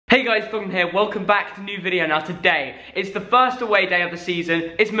Hey guys, Bolton here, welcome back to a new video. Now today, it's the first away day of the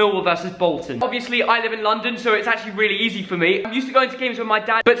season, it's Millwall versus Bolton. Obviously I live in London, so it's actually really easy for me. I'm used to going to games with my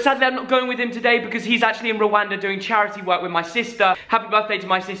dad, but sadly I'm not going with him today because he's actually in Rwanda doing charity work with my sister. Happy birthday to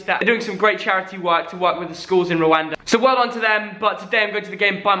my sister. They're doing some great charity work to work with the schools in Rwanda. So well done to them, but today I'm going to the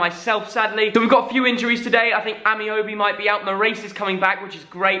game by myself sadly. So we've got a few injuries today. I think Amiobi might be out, MORAIS is coming back, which is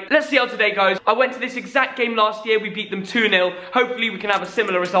great. Let's see how today goes. I went to this exact game last year, we beat them 2-0. Hopefully we can have a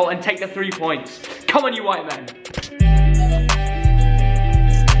similar result and take the 3 points. Come on, you white men.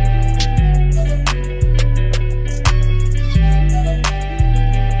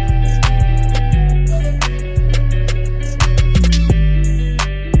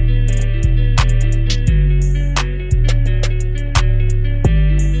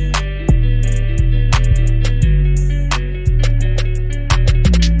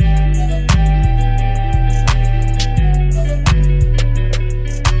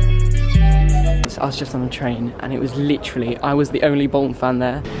 I was just on the train and it was literally, I was the only Bolton fan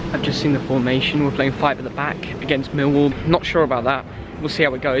there. I've just seen the formation, we're playing 5 at the back against Millwall. Not sure about that, we'll see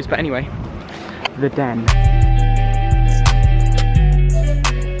how it goes, but anyway, the Den.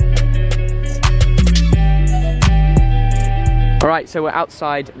 Alright, so we're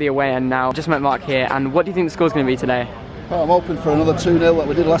outside the away end now. Just met Mark here, and what do you think the score's going to be today? Well, I'm hoping for another 2-0 like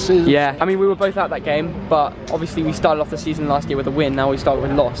we did last season. Yeah, I mean we were both out that game, but obviously we started off the season last year with a win, now we start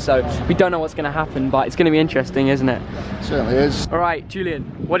with a loss, so we don't know what's going to happen, but it's going to be interesting, isn't it? It certainly is. Alright, Julian,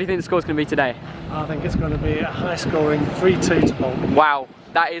 what do you think the score's going to be today? I think it's going to be a high scoring 3-2 to Bolton. Wow,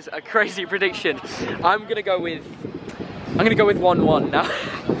 that is a crazy prediction. I'm going to go with 1-1 now.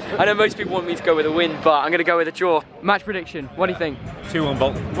 I know most people want me to go with a win, but I'm going to go with a draw. Match prediction, what do you think? 2-1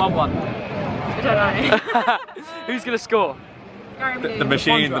 Bolton. 1-1. I don't know. Who's going to score? The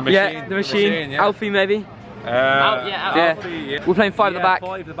machine. Yeah, the machine. Yeah. Alfie maybe? Alfie, yeah. We're playing 5 at the back.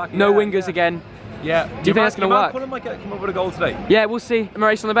 5 at the back. No wingers again. Yeah. Do you think that's going to work? Might come up with a goal today. Yeah, we'll see.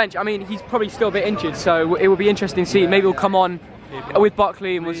 MORAIS on the bench. I mean, he's probably still a bit injured, so it will be interesting to see. Maybe he'll come on with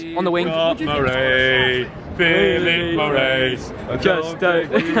Buckley and was on the wing. MORAIS, Philip MORAIS. Just don't.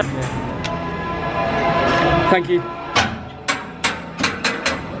 Thank you.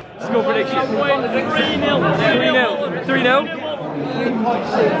 Score prediction. 3-0. 3-0.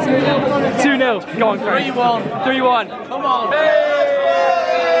 2-0. Go on, Craig. 3-1. Come on.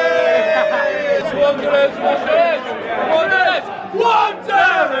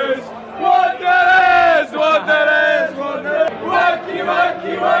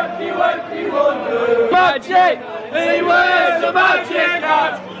 Magic! He wears a magic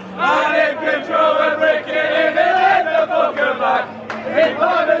hat, and in control of breaking him in the bunker back. He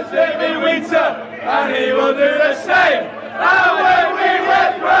promised him in winter, and he will do the same. And when we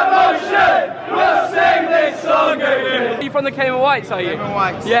get promotion, we'll sing this song again. Are you from the Cayman Whites, are you? Cayman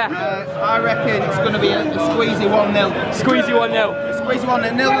Whites. Yeah. I reckon it's going to be a squeezy 1-0. Squeezy 1-0. Squeezy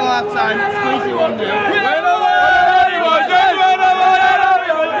 1-0, nil half time, squeezy 1-0.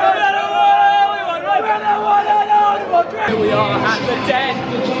 Here we are at the Den.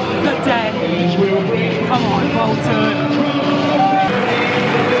 The Den. Come on, Bolton.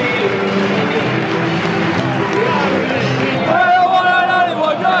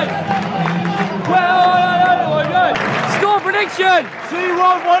 Score prediction!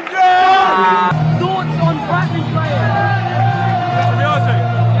 2-1 wonder! Thoughts on Bradley playing? To be honest,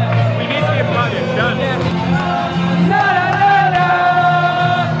 we need to give Bradley a chance.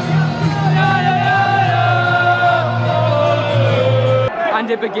 And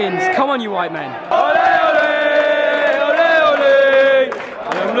it begins. Come on, you white men. Ole, ole, ole, ole.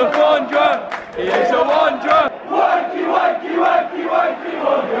 I am the wanderer. He is a wanderer. Wanky, wanky, wanky, wanky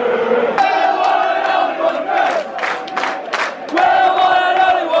wonder.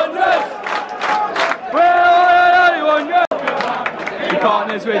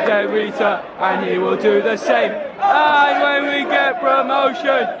 Partners with the Rita, and he will do the same. And when we get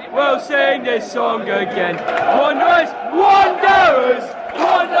promotion, we'll sing this song again. Wanderers, wanderers,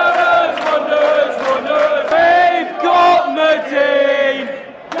 wanderers, wanderers, wanderers. We've got Medine,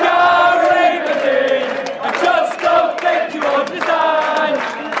 Gary Medine, and just don't think you understand.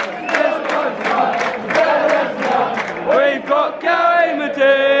 We've got Gary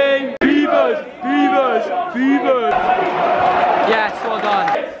Medine. Beavers, beavers, beavers. Yes, well done.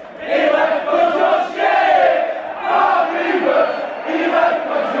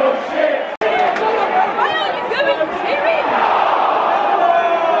 Why aren't you going, Kieran?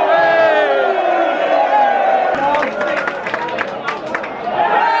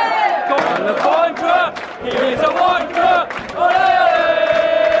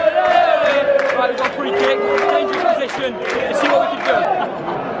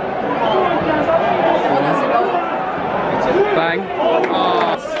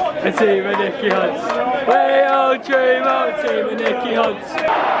 A team of Nicky Hunts. We all dream of a team of Nicky Hunts.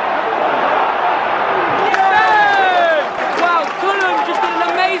 Wow, Cullen just did an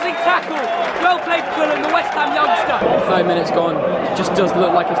amazing tackle. Well played, Cullen, the West Ham youngster. 5 minutes gone. Just does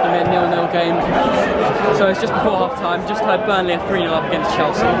look like it's going to be a 0-0 game. So it's just before half time. Just had Burnley a 3-0 up against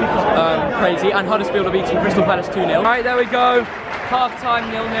Chelsea. Crazy. And Huddersfield are beating Crystal Palace 2-0. Right, there we go. Half-time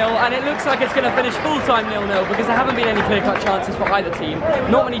 0-0, and it looks like it's going to finish full-time 0-0 because there haven't been any clear-cut chances for either team.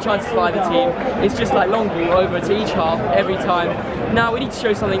 Not many chances for either team. It's just like long ball over to each half every time. Now we need to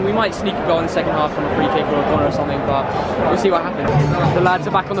show something. We might sneak a goal in the second half from a free kick or a corner or something, but we'll see what happens. The lads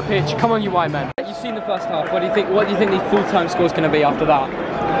are back on the pitch. Come on, you white men. You've seen the first half. What do you think? What do you think the full-time score is going to be after that?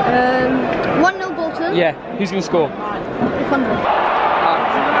 1-0 Bolton. Yeah. Who's going to score? Thunder.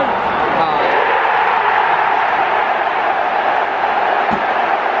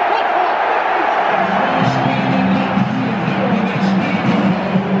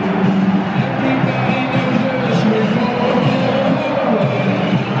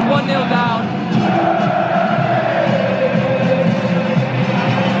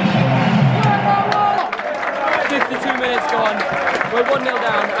 We're 1-0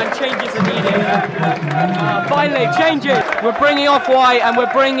 down and changes are needed. Finally, changes! We're bringing off White and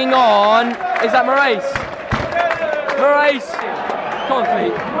we're bringing on... Is that MORAIS? MORAIS! Come on,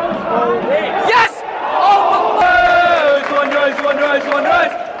 Fleet. Yes! Oh! Wanderers! Wanderers!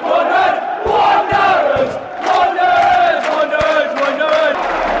 Wanderers! Wanderers! Wanderers! Wanderers! Wanderers! Wanderers!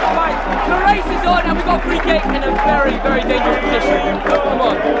 Right, MORAIS is on and we've got a free kick in a very, very dangerous position. Come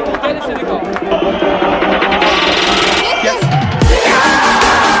on, get this in the goal. Yes!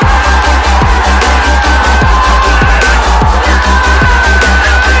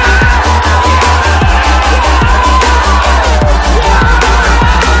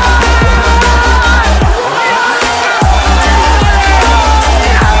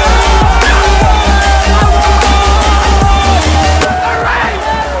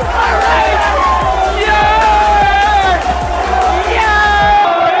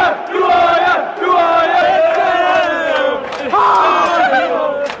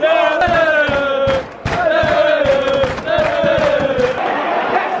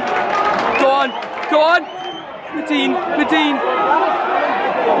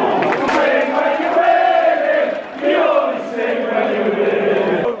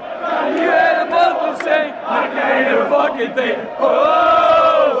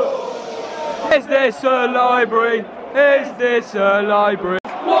 Is this a library? Is this a library?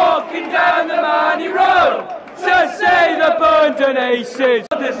 Walking down the Manny Road to say the Bolton Aces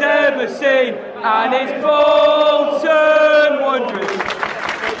has ever seen, and it's Bolton Wanderers.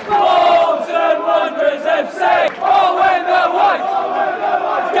 Bolton Wanderers FC. Oh, when the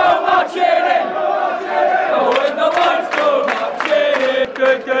whites go marching in. Oh, when the whites go marching in.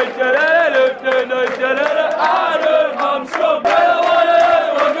 Adam Armstrong.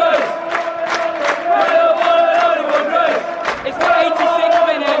 It's the 86th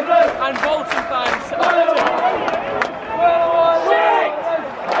minute and Bolton fans are great.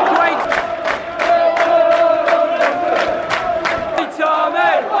 White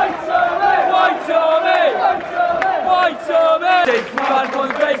Army! White Army! White Army! Fans on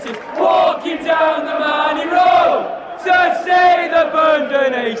the faces walking down the Manny Road to say the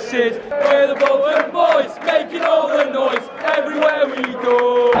Bolton Aces. We're the Bolton boys making all the noise everywhere we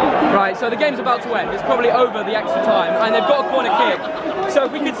go. Right, so the game's about to end. It's probably over the extra time, and they've got a corner kick. So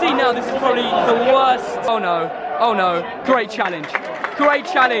if we can see now, this is probably the worst. Oh no, oh no. Great challenge. Great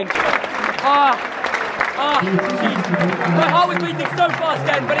challenge. Geez. My heart was beating so fast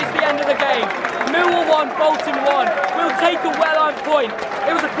then, but it's the end of the game. Millwall 1, Bolton 1. We'll take a well-earned point.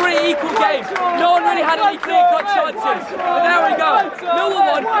 It was a pretty equal game. No one really had any clear-cut chances. But there we go.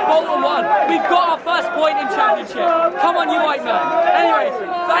 Millwall 1, Bolton 1. We've got our first point in Championship. Come on, you white man. Anyway,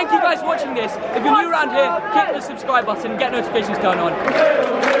 thank you guys for watching this. If you're new around here, hit the subscribe button and get notifications turned on. We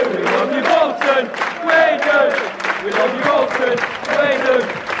love you, Bolton. We do. We love you, Bolton. We do.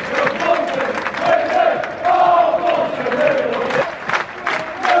 Bolton. We do. Oh, Bolton.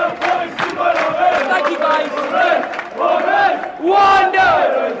 Thank you guys.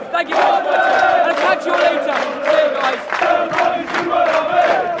 Wonders! Thank you guys for watching. And I'll catch you all later. See you guys.